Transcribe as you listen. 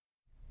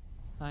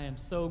I am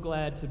so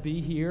glad to be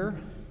here.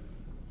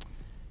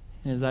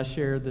 And as I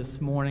shared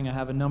this morning, I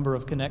have a number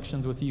of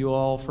connections with you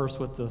all, first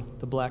with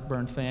the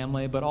Blackburn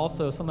family, but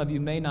also some of you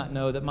may not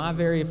know that my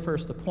very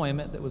first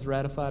appointment that was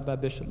ratified by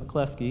Bishop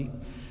McCleskey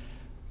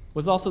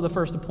was also the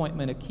first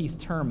appointment of Keith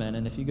Turman.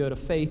 And if you go to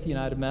Faith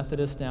United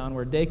Methodist down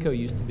where Daco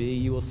used to be,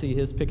 you will see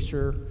his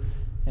picture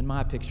and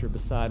my picture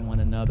beside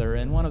one another.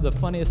 And one of the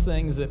funniest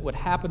things that would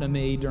happen to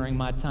me during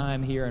my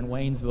time here in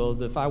Waynesville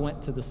is if I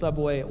went to the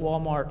Subway at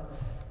Walmart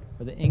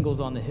or the Ingalls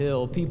on the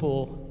Hill,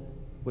 people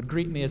would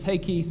greet me as, "Hey,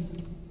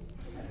 Keith."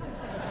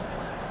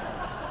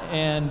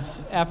 And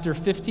after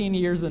 15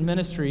 years in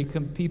ministry,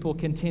 people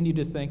continue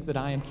to think that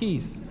I am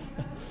Keith.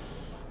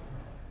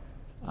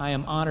 I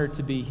am honored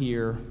to be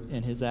here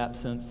in his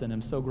absence, and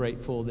I'm so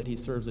grateful that he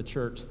serves a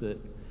church that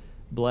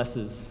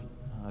blesses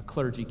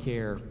clergy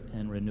care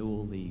and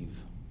renewal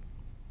leave.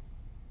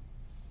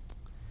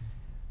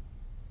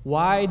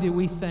 Why do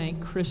we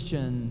thank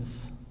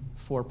Christians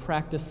for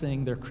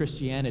practicing their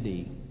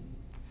Christianity?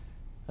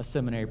 A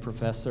seminary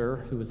professor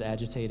who was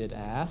agitated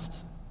asked.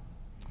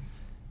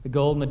 The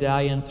gold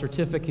medallion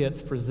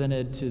certificates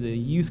presented to the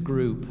youth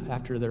group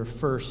after their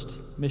first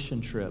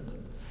mission trip.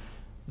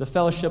 The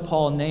fellowship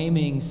hall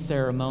naming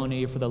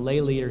ceremony for the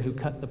lay leader who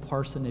cut the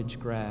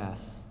parsonage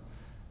grass.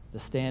 The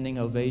standing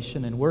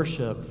ovation and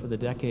worship for the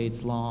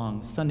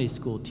decades-long Sunday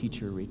school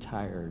teacher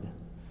retired.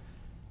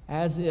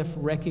 As if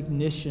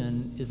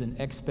recognition is an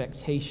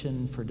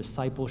expectation for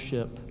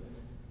discipleship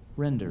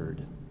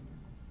rendered.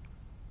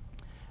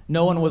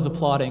 No one was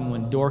applauding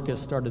when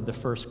Dorcas started the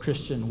first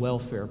Christian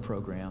welfare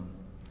program.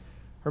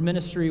 Her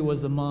ministry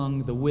was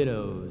among the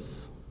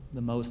widows,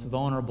 the most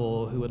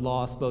vulnerable, who had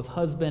lost both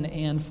husband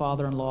and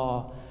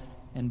father-in-law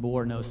and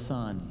bore no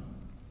son.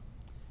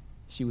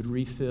 She would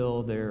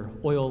refill their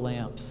oil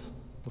lamps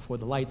before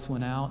the lights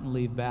went out and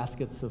leave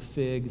baskets of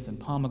figs and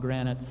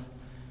pomegranates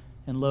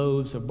and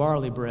loaves of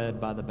barley bread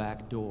by the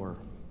back door.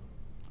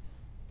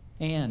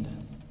 And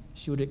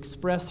she would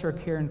express her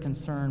care and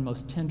concern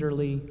most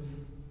tenderly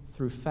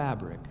through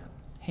fabric,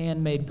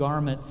 handmade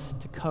garments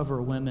to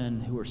cover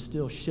women who were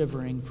still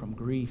shivering from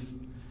grief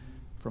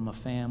from a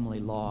family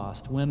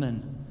lost,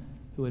 women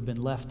who had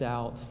been left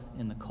out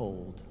in the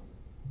cold.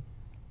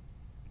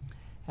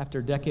 After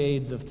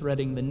decades of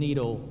threading the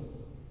needle,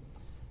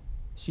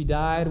 she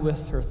died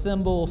with her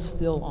thimble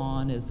still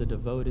on as a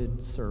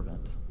devoted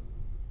servant.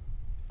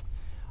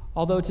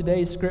 Although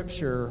today's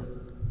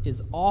scripture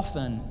is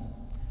often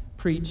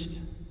preached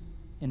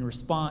in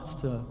response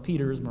to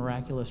Peter's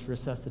miraculous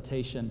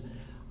resuscitation,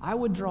 I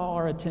would draw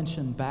our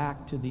attention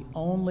back to the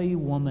only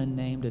woman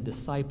named a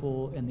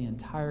disciple in the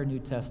entire New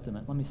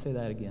Testament. Let me say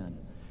that again.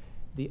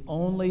 The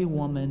only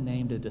woman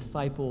named a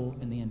disciple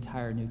in the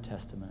entire New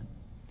Testament.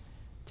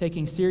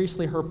 Taking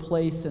seriously her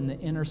place in the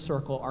inner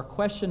circle, our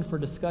question for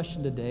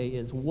discussion today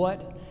is,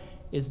 what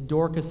is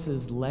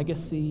Dorcas's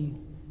legacy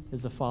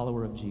as a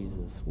follower of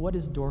Jesus? What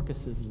is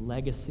Dorcas's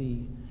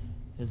legacy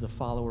as a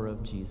follower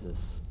of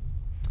Jesus?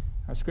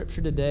 Our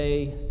scripture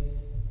today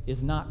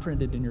is not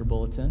printed in your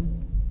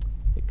bulletin.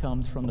 It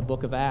comes from the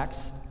book of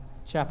Acts,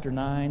 chapter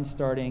 9,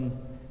 starting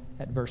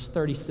at verse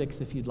 36,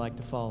 if you'd like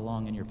to follow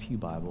along in your pew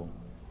Bible.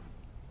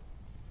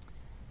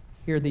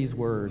 Hear these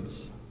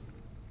words.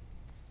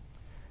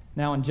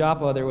 Now in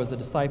Joppa there was a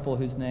disciple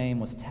whose name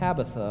was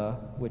Tabitha,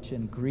 which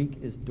in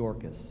Greek is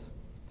Dorcas.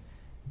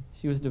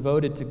 She was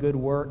devoted to good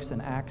works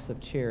and acts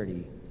of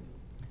charity.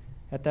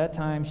 At that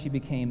time she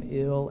became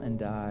ill and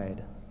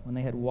died. When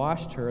they had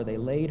washed her, they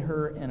laid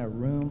her in a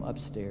room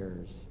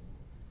upstairs.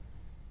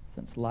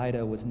 Since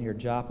Lydda was near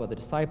Joppa, the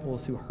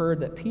disciples who heard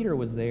that Peter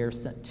was there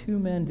sent 2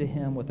 men to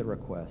him with a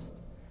request.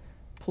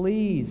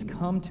 "Please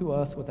come to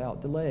us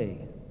without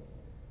delay."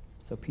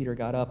 So Peter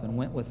got up and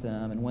went with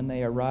them, and when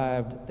they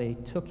arrived, they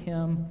took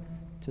him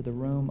to the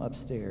room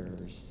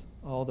upstairs.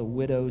 All the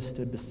widows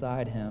stood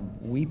beside him,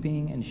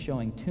 weeping and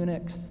showing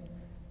tunics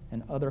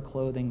and other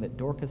clothing that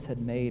Dorcas had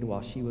made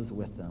while she was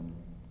with them.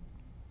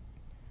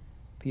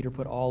 Peter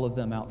put all of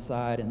them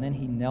outside, and then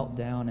he knelt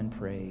down and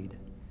prayed.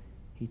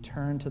 He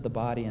turned to the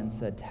body and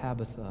said,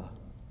 "Tabitha,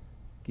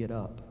 get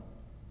up."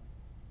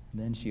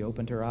 And then she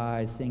opened her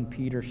eyes. Seeing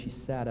Peter, she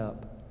sat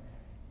up.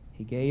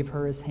 He gave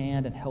her his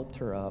hand and helped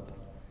her up.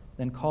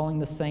 Then calling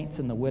the saints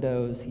and the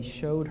widows, he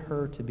showed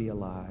her to be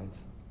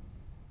alive.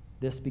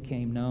 This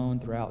became known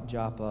throughout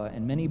Joppa,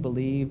 and many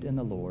believed in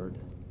the Lord.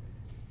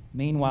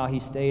 Meanwhile,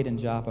 he stayed in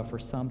Joppa for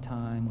some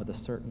time with a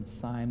certain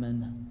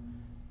Simon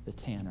the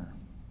tanner.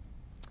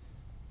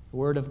 The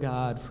word of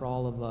God for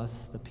all of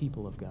us, the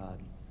people of God.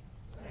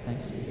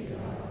 Thanks be to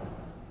God.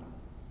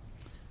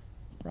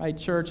 Right,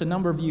 church, a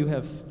number of you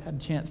have had a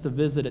chance to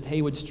visit at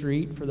Haywood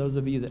Street. For those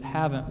of you that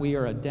haven't, we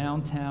are a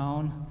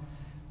downtown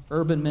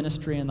urban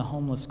ministry in the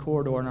homeless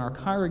corridor, and our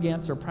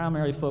congregants are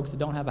primarily folks that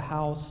don't have a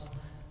house,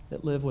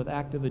 that live with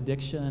active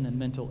addiction and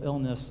mental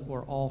illness,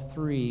 or all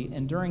three.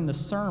 And during the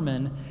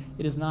sermon,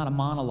 it is not a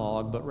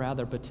monologue, but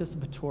rather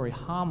participatory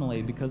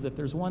homily, because if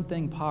there's one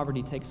thing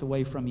poverty takes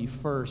away from you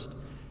first,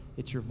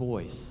 it's your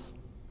voice.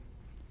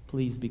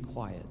 Please be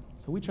quiet.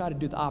 So we try to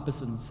do the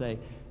opposite and say,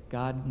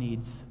 God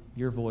needs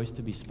your voice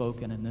to be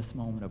spoken in this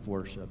moment of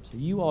worship. So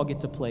you all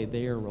get to play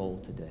their role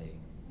today.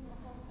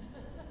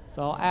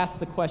 So I'll ask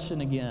the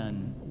question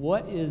again.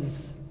 What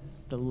is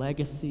the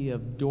legacy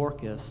of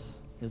Dorcas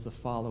as a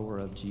follower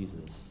of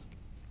Jesus?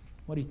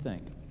 What do you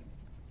think?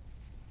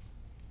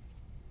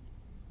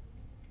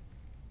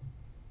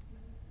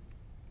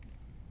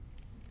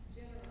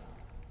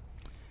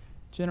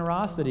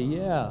 Generosity,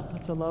 yeah,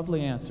 that's a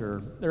lovely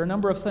answer. There are a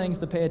number of things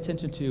to pay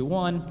attention to.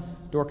 One,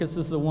 Dorcas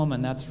is a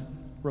woman. That's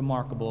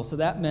remarkable. So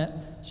that meant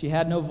she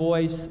had no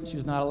voice. She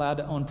was not allowed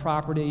to own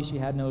property. She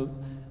had no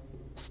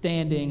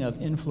standing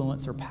of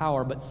influence or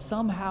power, but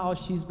somehow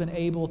she's been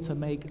able to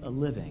make a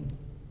living.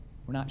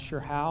 We're not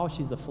sure how.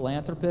 She's a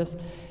philanthropist.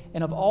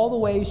 And of all the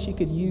ways she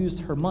could use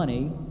her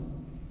money,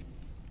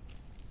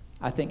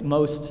 I think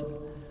most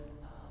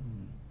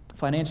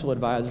financial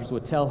advisors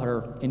would tell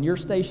her, in your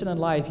station in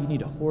life, you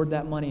need to hoard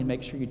that money and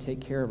make sure you take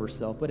care of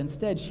herself. But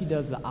instead, she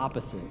does the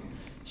opposite.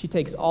 She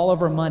takes all of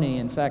her money.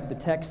 In fact, the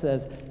text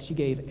says she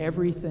gave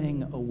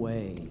everything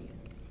away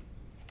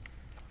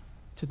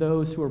to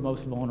those who were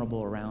most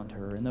vulnerable around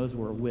her, and those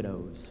were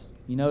widows.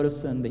 You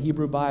notice in the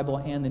Hebrew Bible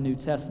and the New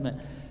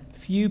Testament,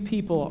 few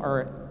people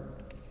are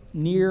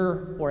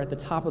near or at the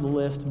top of the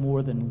list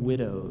more than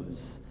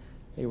widows.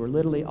 They were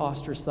literally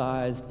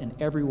ostracized in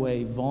every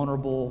way,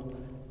 vulnerable.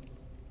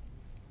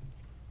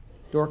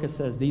 Dorcas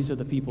says, these are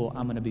the people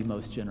I'm going to be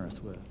most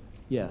generous with.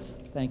 Yes,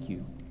 thank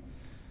you.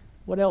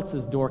 What else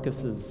is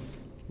Dorcas's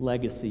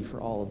legacy for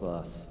all of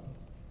us?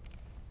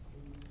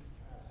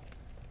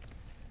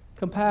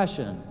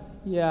 Compassion.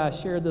 Yeah, I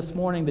shared this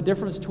morning. The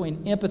difference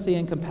between empathy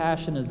and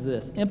compassion is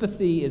this.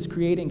 Empathy is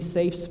creating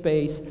safe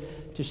space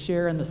to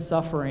share in the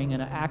suffering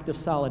and an act of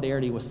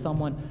solidarity with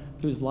someone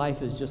whose life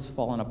has just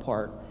fallen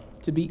apart.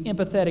 To be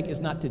empathetic is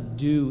not to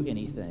do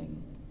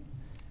anything.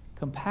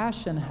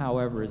 Compassion,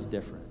 however, is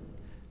different.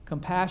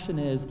 Compassion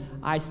is,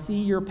 I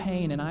see your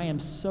pain and I am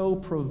so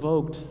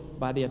provoked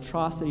by the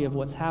atrocity of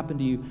what's happened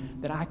to you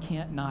that I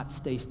can't not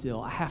stay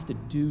still. I have to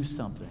do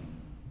something.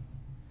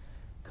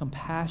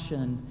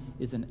 Compassion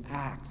is an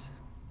act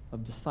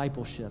of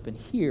discipleship. And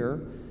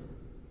here,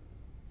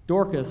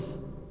 Dorcas,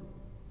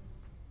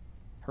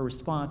 her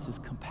response is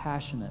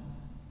compassionate.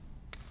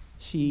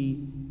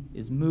 She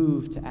is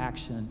moved to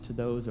action to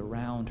those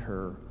around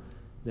her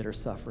that are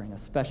suffering,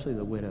 especially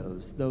the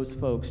widows. Those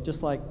folks,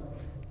 just like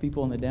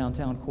people in the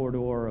downtown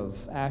corridor of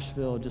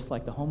Asheville, just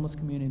like the homeless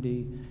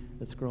community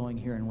that's growing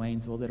here in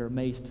Waynesville, that are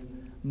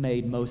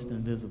made most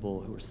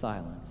invisible, who are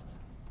silenced.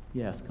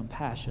 Yes,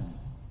 compassion.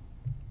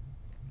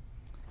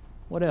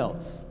 What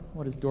else?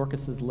 What is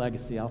Dorcas's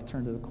legacy? I'll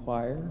turn to the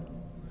choir.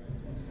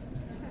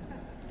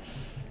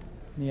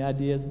 Any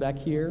ideas back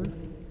here?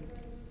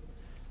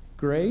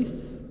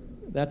 Grace?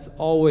 That's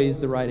always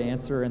the right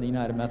answer in the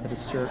United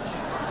Methodist Church.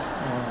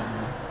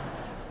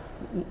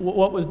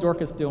 What was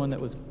Dorcas doing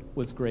that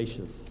was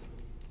gracious?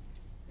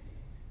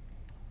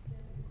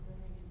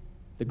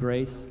 The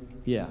grace?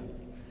 Yeah.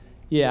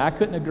 Yeah, I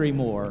couldn't agree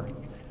more.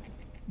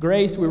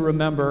 Grace, we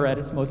remember, at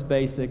its most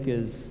basic,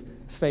 is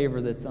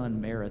favor that's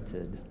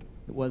unmerited.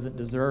 It wasn't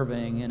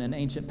deserving. And in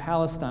ancient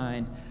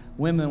Palestine,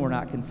 women were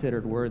not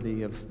considered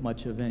worthy of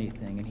much of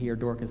anything. And here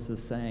Dorcas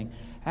is saying,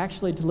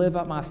 actually, to live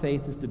out my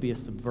faith is to be a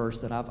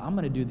subversive. I'm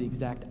going to do the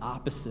exact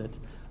opposite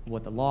of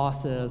what the law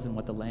says and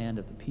what the land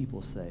of the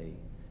people say.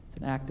 It's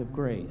an act of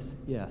grace,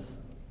 yes.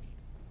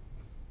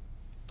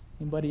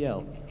 Anybody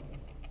else?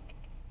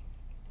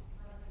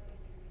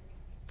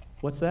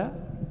 What's that?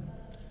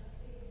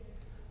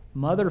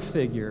 Mother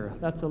figure.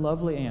 That's a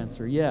lovely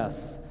answer,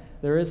 yes.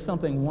 There is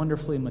something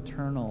wonderfully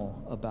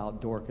maternal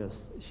about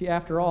Dorcas. She,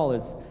 after all,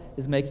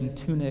 is making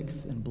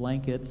tunics and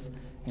blankets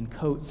and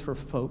coats for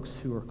folks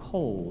who are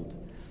cold.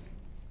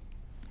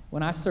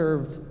 When I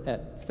served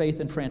at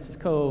Faith in Francis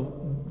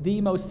Cove,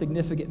 the most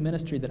significant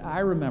ministry that I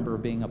remember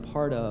being a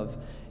part of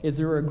is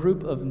there were a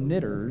group of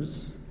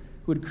knitters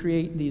who would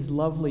create these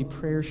lovely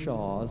prayer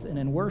shawls, and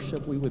in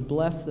worship we would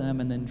bless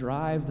them and then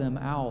drive them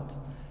out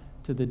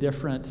to the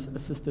different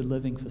assisted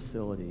living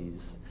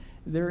facilities.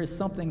 There is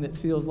something that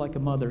feels like a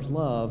mother's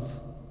love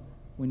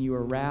when you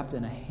are wrapped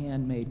in a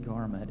handmade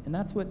garment. And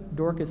that's what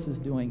Dorcas is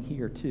doing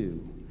here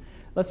too.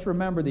 Let's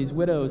remember these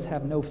widows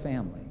have no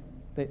family.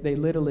 They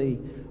literally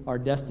are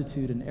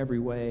destitute in every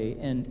way.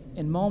 And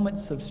in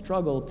moments of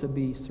struggle, to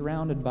be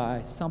surrounded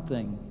by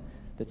something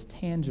that's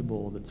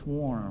tangible, that's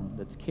warm,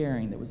 that's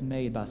caring, that was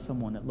made by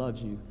someone that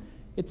loves you,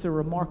 it's a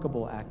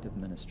remarkable act of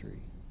ministry.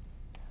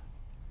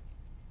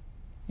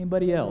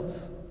 Anybody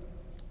else?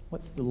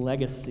 What's the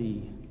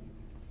legacy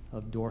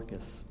of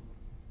Dorcas?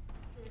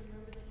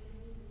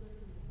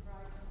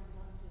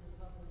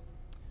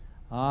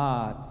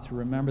 To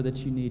remember that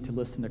you need to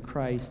listen to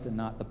Christ and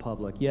not the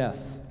public.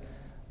 Yes,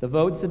 the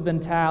votes have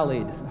been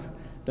tallied.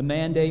 The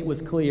mandate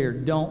was clear.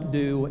 Don't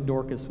do what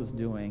Dorcas was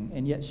doing.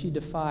 And yet she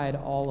defied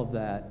all of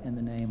that in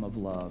the name of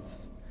love.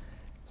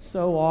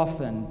 So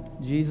often,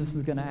 Jesus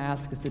is going to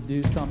ask us to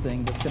do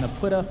something that's going to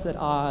put us at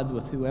odds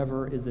with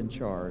whoever is in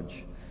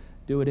charge.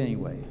 Do it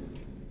anyway.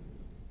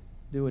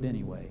 Do it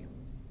anyway.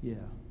 Yeah.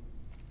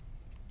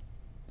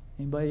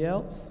 Anybody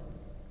else?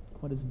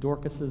 What is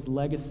Dorcas's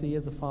legacy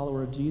as a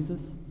follower of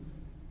Jesus?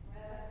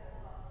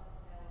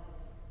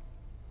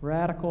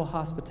 Radical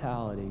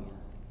hospitality.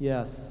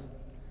 Yes.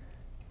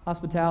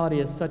 Hospitality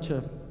is such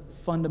a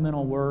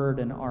fundamental word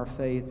in our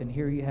faith, and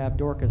here you have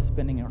Dorcas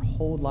spending her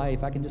whole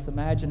life. I can just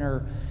imagine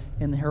her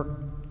in her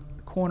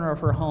corner of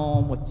her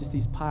home with just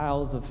these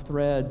piles of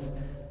threads,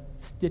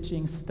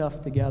 stitching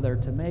stuff together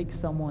to make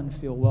someone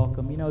feel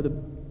welcome. You know,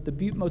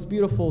 the most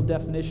beautiful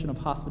definition of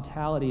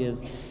hospitality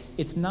is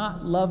it's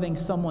not loving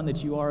someone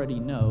that you already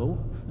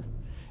know.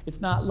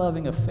 It's not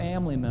loving a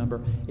family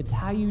member. It's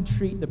how you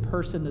treat the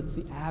person that's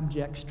the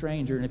abject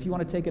stranger. And if you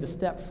want to take it a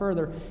step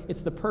further,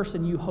 it's the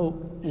person you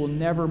hope will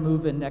never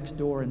move in next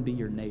door and be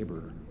your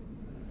neighbor.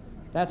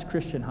 That's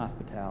Christian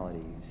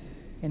hospitality.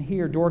 And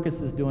here,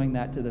 Dorcas is doing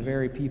that to the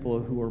very people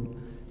who are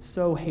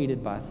so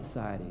hated by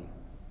society.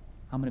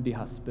 I'm going to be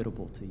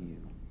hospitable to you.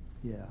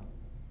 Yeah.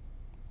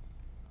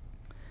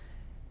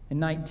 In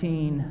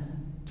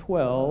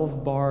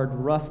 1912, Bard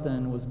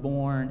Rustin was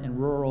born in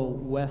rural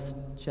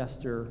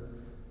Westchester,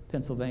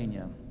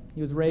 Pennsylvania.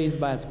 He was raised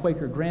by his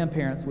Quaker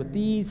grandparents with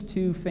these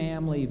two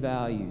family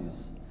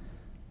values: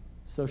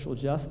 social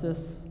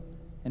justice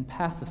and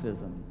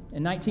pacifism.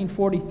 In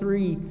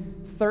 1943,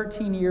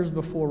 13 years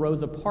before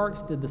Rosa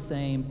Parks did the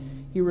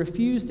same, he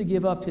refused to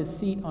give up his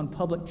seat on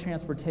public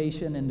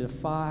transportation and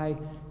defy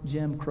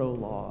Jim Crow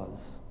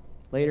laws.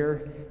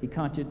 Later, he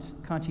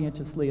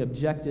conscientiously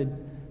objected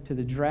to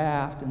the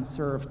draft and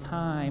served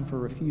time for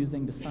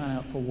refusing to sign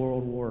up for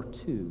World War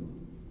II.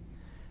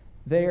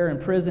 There in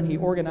prison, he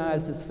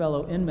organized his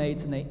fellow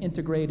inmates and they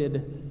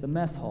integrated the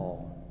mess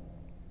hall.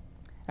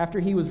 After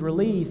he was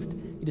released,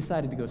 he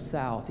decided to go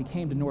south. He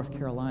came to North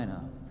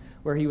Carolina,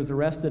 where he was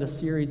arrested a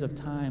series of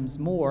times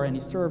more, and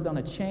he served on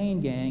a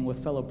chain gang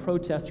with fellow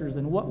protesters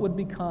in what would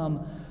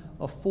become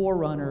a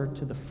forerunner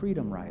to the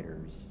Freedom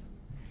Riders.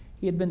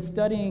 He had been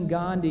studying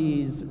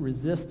Gandhi's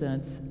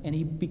resistance, and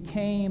he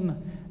became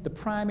the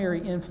primary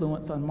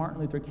influence on Martin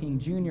Luther King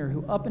Jr.,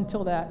 who up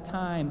until that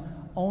time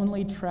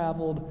only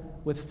traveled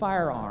with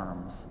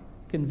firearms,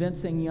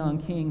 convincing young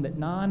King that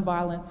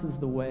nonviolence is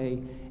the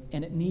way,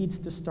 and it needs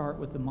to start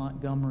with the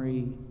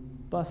Montgomery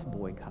bus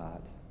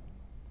boycott.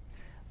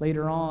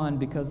 Later on,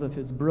 because of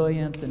his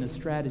brilliance and his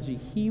strategy,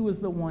 he was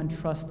the one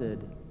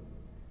trusted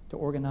to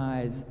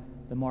organize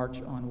the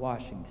March on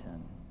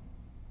Washington.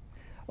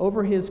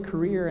 Over his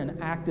career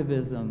in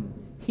activism,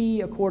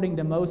 he, according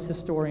to most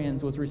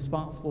historians, was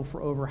responsible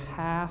for over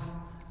half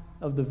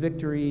of the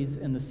victories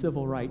in the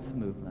civil rights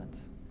movement.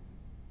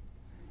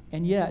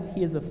 And yet,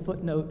 he is a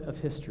footnote of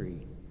history.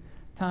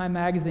 Time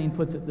magazine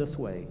puts it this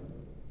way: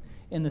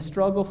 in the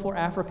struggle for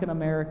African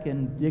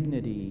American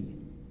dignity,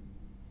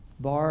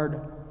 Bard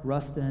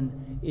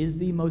Rustin is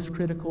the most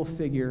critical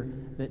figure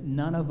that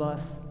none of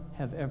us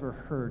have ever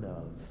heard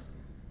of.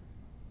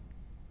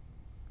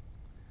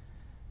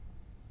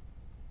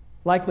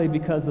 Likely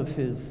because of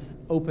his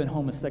open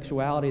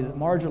homosexuality that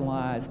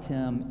marginalized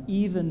him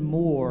even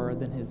more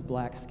than his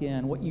black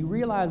skin. What you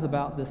realize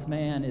about this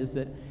man is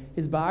that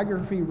his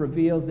biography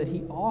reveals that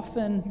he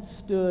often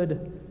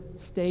stood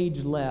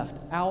stage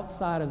left,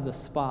 outside of the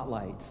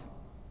spotlight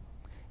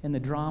in the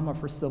drama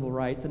for civil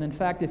rights. And in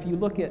fact, if you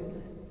look at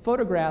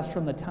photographs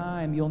from the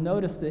time, you'll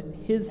notice that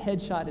his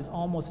headshot is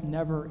almost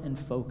never in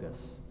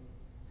focus.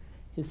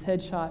 His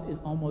headshot is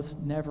almost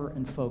never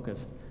in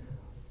focus.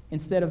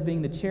 Instead of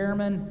being the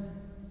chairman,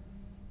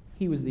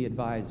 he was the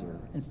advisor.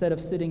 Instead of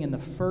sitting in the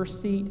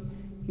first seat,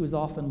 he was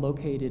often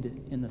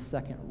located in the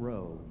second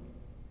row.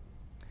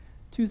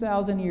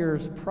 2,000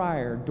 years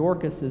prior,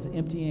 Dorcas is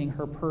emptying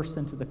her purse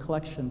into the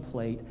collection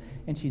plate,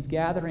 and she's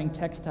gathering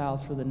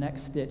textiles for the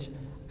next stitch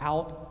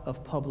out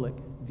of public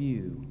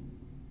view,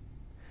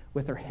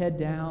 with her head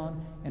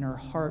down and her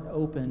heart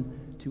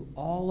open to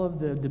all of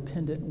the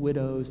dependent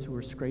widows who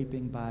are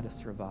scraping by to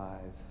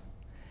survive.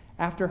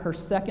 After her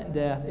second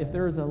death, if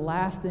there is a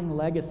lasting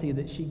legacy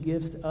that she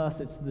gives to us,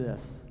 it's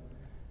this: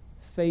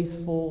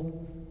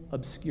 faithful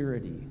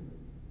obscurity.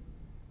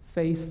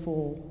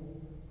 Faithful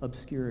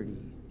obscurity.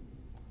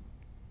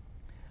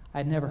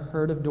 I'd never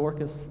heard of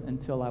Dorcas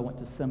until I went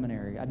to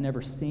seminary. I'd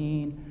never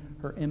seen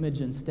her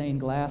image in stained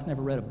glass,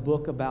 never read a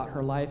book about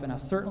her life, and I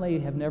certainly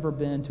have never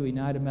been to a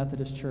United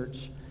Methodist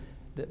Church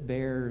that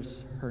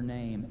bears her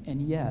name.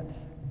 And yet,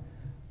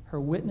 her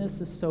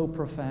witness is so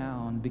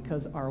profound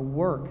because our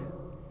work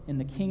in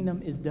the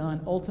kingdom is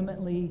done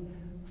ultimately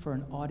for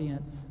an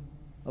audience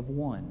of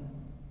one.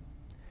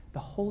 The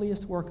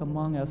holiest work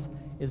among us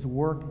is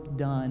work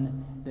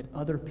done that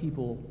other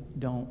people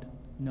don't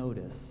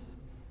notice.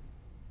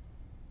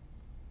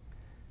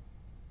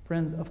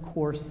 Friends, of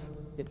course,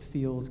 it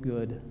feels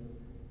good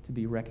to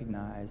be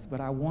recognized,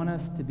 but I want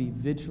us to be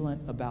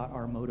vigilant about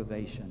our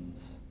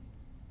motivations.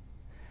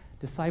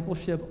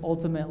 Discipleship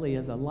ultimately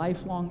is a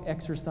lifelong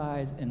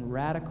exercise in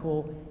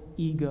radical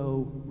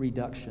ego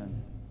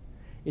reduction.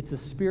 It's a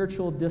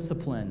spiritual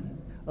discipline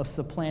of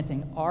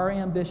supplanting our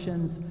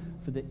ambitions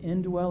for the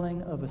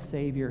indwelling of a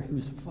Savior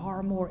who's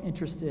far more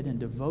interested in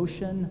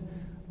devotion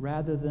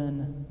rather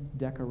than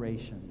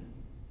decoration.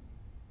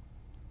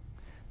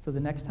 So the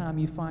next time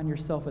you find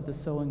yourself at the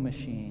sewing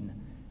machine,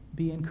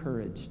 be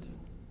encouraged.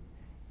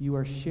 You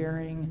are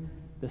sharing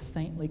the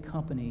saintly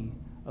company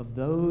of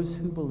those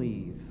who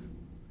believe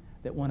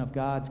that one of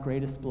God's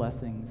greatest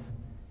blessings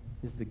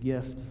is the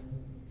gift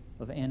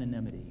of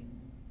anonymity.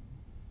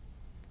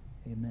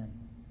 Amen.